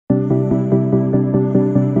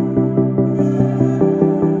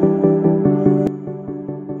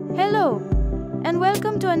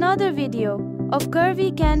another video of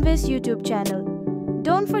Curvy Canvas YouTube channel.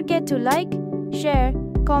 Don't forget to like, share,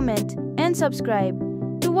 comment, and subscribe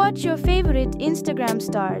to watch your favorite Instagram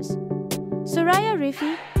stars. Soraya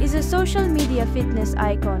Riffy is a social media fitness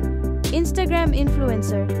icon, Instagram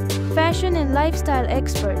influencer, fashion and lifestyle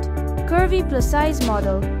expert, curvy plus-size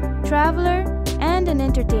model, traveler, and an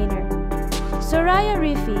entertainer. Soraya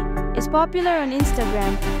Riffy is popular on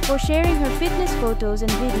Instagram for sharing her fitness photos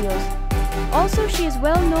and videos. Also, she is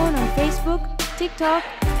well known on Facebook, TikTok,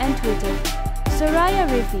 and Twitter. Soraya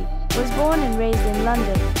Riffy was born and raised in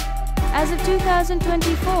London. As of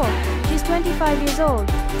 2024, she's 25 years old.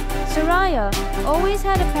 Soraya always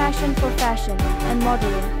had a passion for fashion and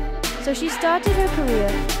modeling, so she started her career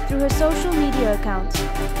through her social media accounts.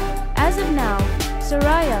 As of now,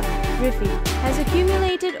 Soraya Riffy has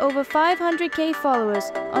accumulated over 500k followers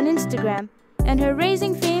on Instagram, and her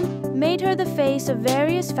rising fame made her the face of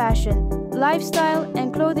various fashion, lifestyle,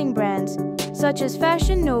 and clothing brands such as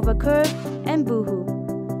Fashion Nova Curve and Boohoo.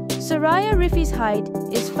 Soraya Riffy's height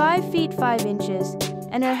is 5 feet 5 inches,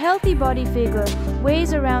 and her healthy body figure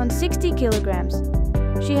weighs around 60 kilograms.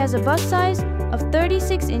 She has a bust size of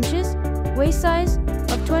 36 inches, waist size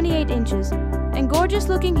of 28 inches, and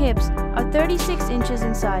gorgeous-looking hips are 36 inches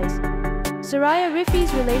in size. Soraya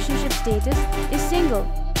Riffy's relationship status is single,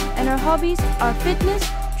 and her hobbies are fitness,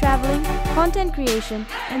 traveling, content creation,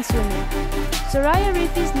 and swimming. Soraya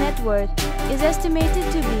Riffy's net worth is estimated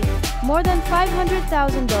to be more than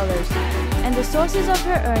 $500,000, and the sources of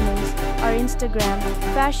her earnings are Instagram,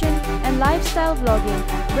 fashion and lifestyle vlogging,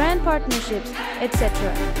 brand partnerships, etc.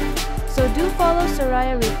 So do follow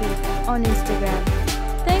Soraya Riffy on Instagram.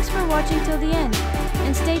 Thanks for watching till the end,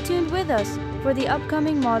 and stay tuned with us for the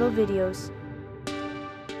upcoming model videos.